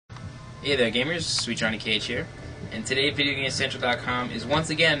Hey there gamers, Sweet Johnny Cage here, and today VideoGameCentral.com is once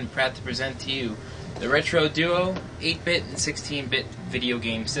again proud to present to you the RetroDuo 8-bit and 16-bit video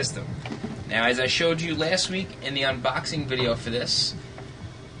game system. Now, as I showed you last week in the unboxing video for this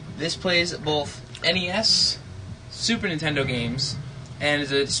plays both NES, Super Nintendo games, and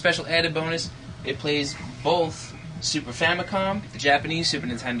as a special added bonus, it plays both Super Famicom, the Japanese Super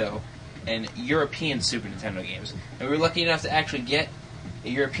Nintendo, and European Super Nintendo games. And we were lucky enough to actually get a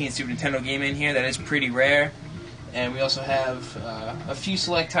European Super Nintendo game in here. That is pretty rare. And we also have a few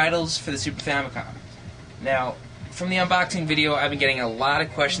select titles for the Super Famicom. Now, from the unboxing video, I've been getting a lot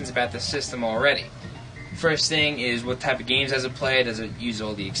of questions about the system already. First thing is, what type of games does it play? Does it use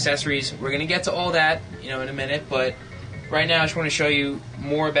all the accessories? We're going to get to all that, in a minute, but right now I just want to show you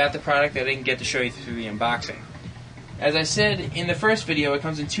more about the product that I didn't get to show you through the unboxing. As I said in the first video, it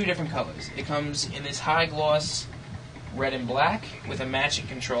comes in two different colors. It comes in this high gloss red and black with a matching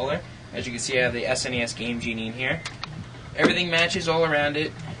controller. As you can see, I have the SNES Game Genie in here. Everything matches all around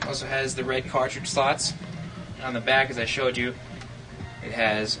it. Also has the red cartridge slots. On the back, as I showed you, it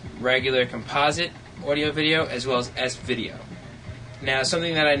has regular composite audio-video as well as S-video. Now,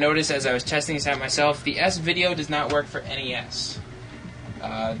 something that I noticed as I was testing this out myself, the S-video does not work for NES.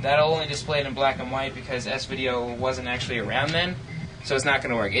 That'll only display it in black and white because S-video wasn't actually around then, so it's not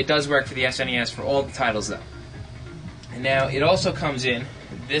going to work. It does work for the SNES for all the titles, though. And now, it also comes in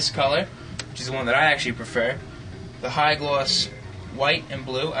this color, which is the one that I actually prefer, the high gloss white and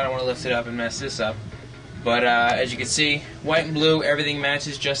blue. I don't want to lift it up and mess this up, but as you can see, white and blue, everything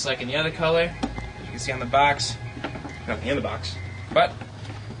matches just like in the other color. As you can see on the box, nothing in the box, but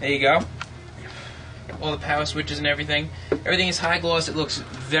there you go. All the power switches and everything. Everything is high gloss. It looks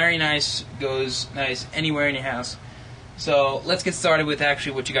very nice. Goes nice anywhere in your house. So let's get started with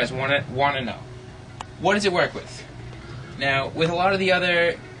actually what you guys want to know. What does it work with? Now, with a lot of the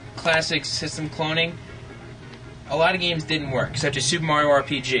other classic system cloning, a lot of games didn't work, such as Super Mario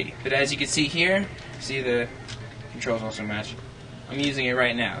RPG. But as you can see here, see the controls also match. I'm using it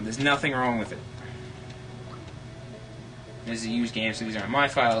right now. There's nothing wrong with it. This is a used game, so these aren't my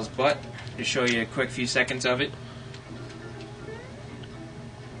files, but to show you a quick few seconds of it.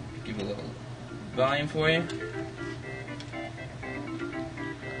 Give a little volume for you.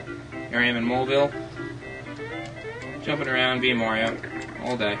 Here I am in Mobile, jumping around, being Mario,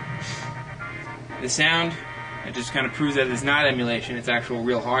 all day. The sound, it just kind of proves that it's not emulation, it's actual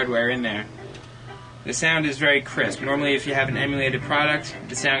real hardware in there. The sound is very crisp. Normally if you have an emulated product,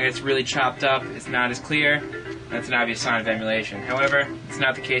 the sound gets really chopped up, it's not as clear. That's an obvious sign of emulation. However, it's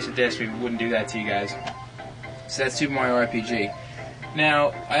not the case with this. We wouldn't do that to you guys. So that's Super Mario RPG. Now,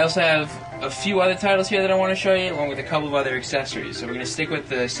 I also have a few other titles here that I want to show you, along with a couple of other accessories. So we're going to stick with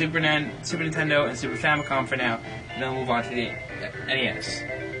the Super Nintendo and Super Famicom for now, and then we'll move on to the NES.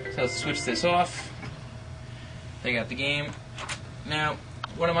 So let's switch this off. Take out the game. Now,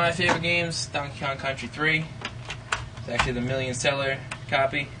 one of my favorite games, Donkey Kong Country 3. It's actually the million-seller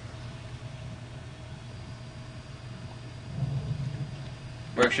copy.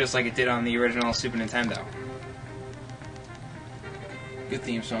 Works just like it did on the original Super Nintendo. Good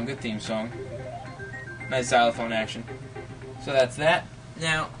theme song, good theme song. Nice xylophone action. So that's that.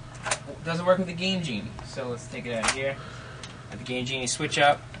 Now, it doesn't work with the Game Genie, so let's take it out of here. At the Game Genie switch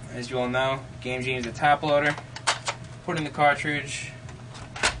up, as you all know, Game Genie is a top loader. Put in the cartridge,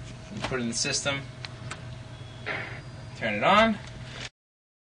 put it in the system, turn it on.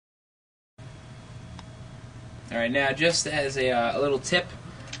 Alright, now just as a little tip,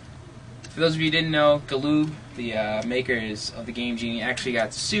 for those of you who didn't know, Galoob, the makers of the Game Genie, actually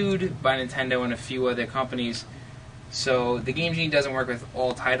got sued by Nintendo and a few other companies. So the Game Genie doesn't work with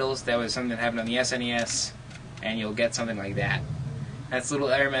all titles. That was something that happened on the SNES, and you'll get something like that. That's a little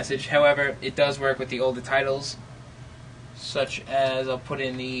error message. However, it does work with the older titles, such as, I'll put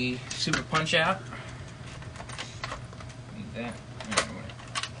in the Super Punch-Out. Need that.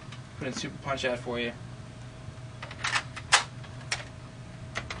 Put in Super Punch-Out for you.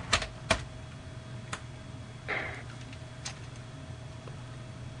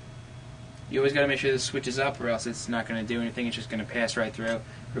 You always got to make sure this switches up, or else it's not going to do anything. It's just going to pass right through,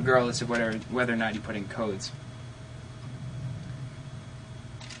 regardless of whether or not you put in codes.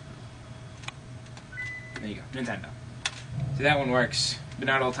 There you go, Nintendo. So that one works, but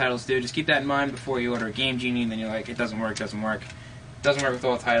not all titles do. Just keep that in mind before you order a Game Genie, and then you're like, it doesn't work, doesn't work. It doesn't work with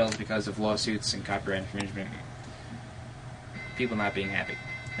all titles because of lawsuits and copyright infringement. People not being happy.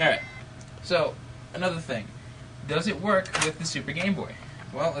 Alright, so another thing. Does it work with the Super Game Boy?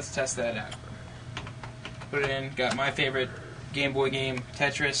 Well, let's test that out. Put it in, got my favorite Game Boy game,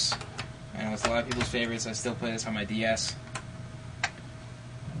 Tetris. I know it's a lot of people's favorites. I still play this on my DS.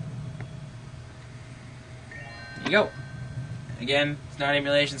 you go. Again, it's not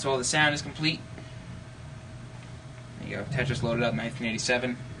emulation, so all the sound is complete. There you go. Tetris loaded up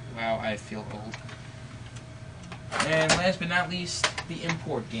 1987. Wow, I feel old. And last but not least, the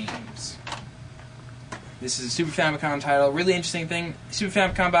import games. This is a Super Famicom title. Really interesting thing, Super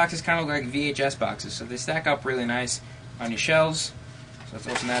Famicom boxes kind of look like VHS boxes, so they stack up really nice on your shelves. So let's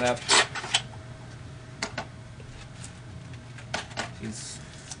open that up. Jeez.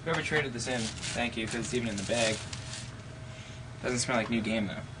 Whoever traded this in, thank you, because it's even in the bag. Doesn't smell like new game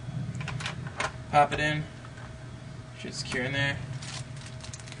though. Pop it in. Should secure in there.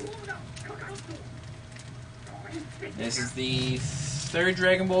 This is the third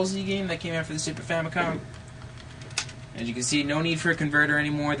Dragon Ball Z game that came out for the Super Famicom. As you can see, no need for a converter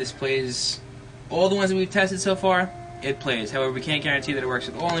anymore. This plays all the ones that we've tested so far. It plays. However, we can't guarantee that it works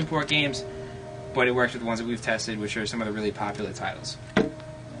with all import games, but it works with the ones that we've tested, which are some of the really popular titles.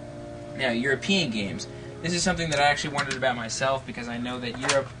 Now, European games. This is something that I actually wondered about myself, because I know that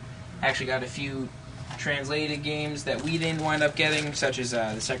Europe actually got a few translated games that we didn't wind up getting, such as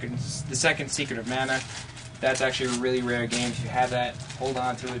the second Secret of Mana. That's actually a really rare game. If you have that, hold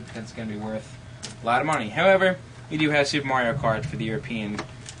on to it, because it's going to be worth a lot of money. However, we do have Super Mario Kart for the European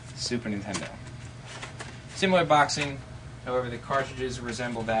Super Nintendo. Similar boxing, however, the cartridges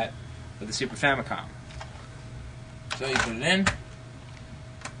resemble that of the Super Famicom. So you put it in,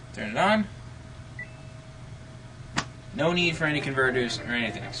 turn it on. No need for any converters or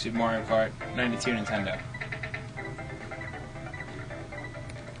anything. Super Mario Kart 92 Nintendo.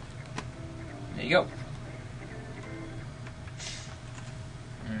 There you go.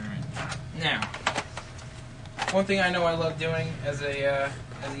 Alright. Now, one thing I know I love doing as a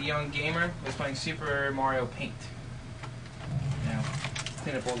young gamer was playing Super Mario Paint. Now,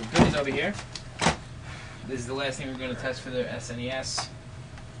 clean up all the goodies over here. This is the last thing we're going to test for the SNES.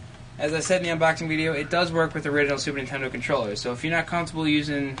 As I said in the unboxing video, it does work with original Super Nintendo controllers, so if you're not comfortable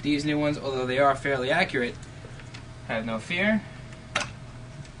using these new ones, although they are fairly accurate, have no fear,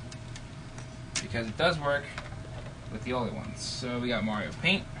 because it does work with the older ones. So we got Mario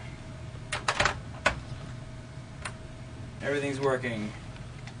Paint. Everything's working.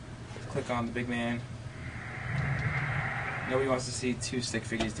 Click on the big man. Nobody wants to see two stick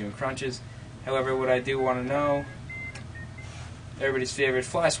figures doing crunches. However, what I do want to know, everybody's favorite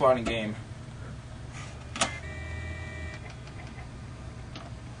fly swatting game.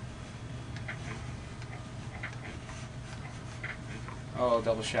 Oh,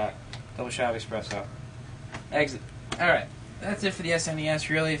 double shot of espresso. Exit. Alright, that's it for the SNES.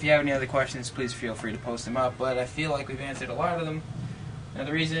 Really, if you have any other questions, please feel free to post them up, but I feel like we've answered a lot of them. Now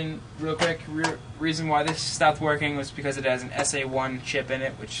the reason, real quick, reason why this stopped working was because it has an SA1 chip in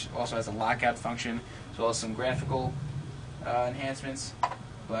it, which also has a lockout function, as well as some graphical enhancements.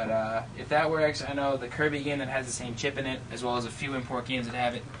 But if that works, I know the Kirby game that has the same chip in it, as well as a few import games that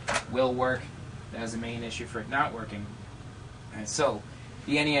have it, will work. That was the main issue for it not working. And so,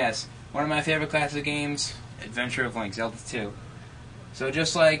 the NES, one of my favorite classic games, Adventure of Link, Zelda 2. So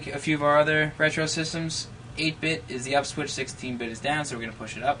just like a few of our other retro systems, 8-bit is the up switch, 16-bit is down, so we're going to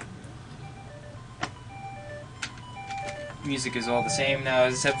push it up. Music is all the same. Now,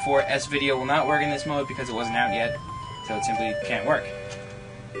 as I said before, S-Video will not work in this mode because it wasn't out yet, so it simply can't work.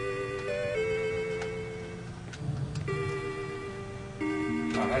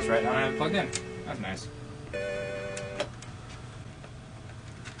 Oh, that's right, I don't have it plugged in. That's nice.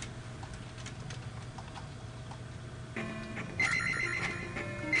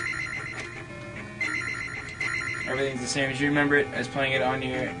 Everything's the same as you remember it, as playing it on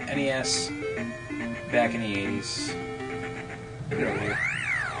your NES back in the 80s. Get over here.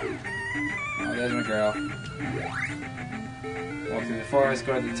 Oh, there's my girl. Walk through the forest,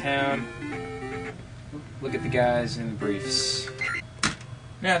 go to the town. Look at the guys in the briefs.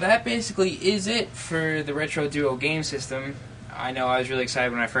 Now, that basically is it for the RetroDuo game system. I know I was really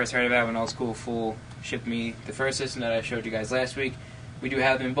excited when I first heard about it when Old Skool Fool shipped me the first system that I showed you guys last week. We do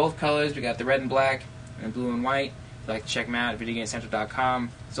have them in both colors. We got the red and black and the blue and white. If you'd like to check them out at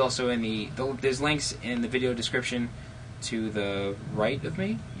VideoGameCentral.com. It's also in there's links in the video description to the right of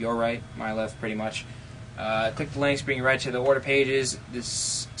me. Your right, my left, pretty much. Click the links, bring you right to the order pages.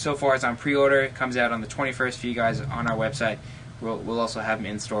 This, so far, it's on pre-order. It comes out on the 21st for you guys on our website. We'll also have them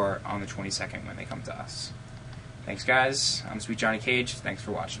in store on the 22nd when they come to us. Thanks, guys. I'm Sweet Johnny Cage. Thanks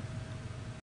for watching.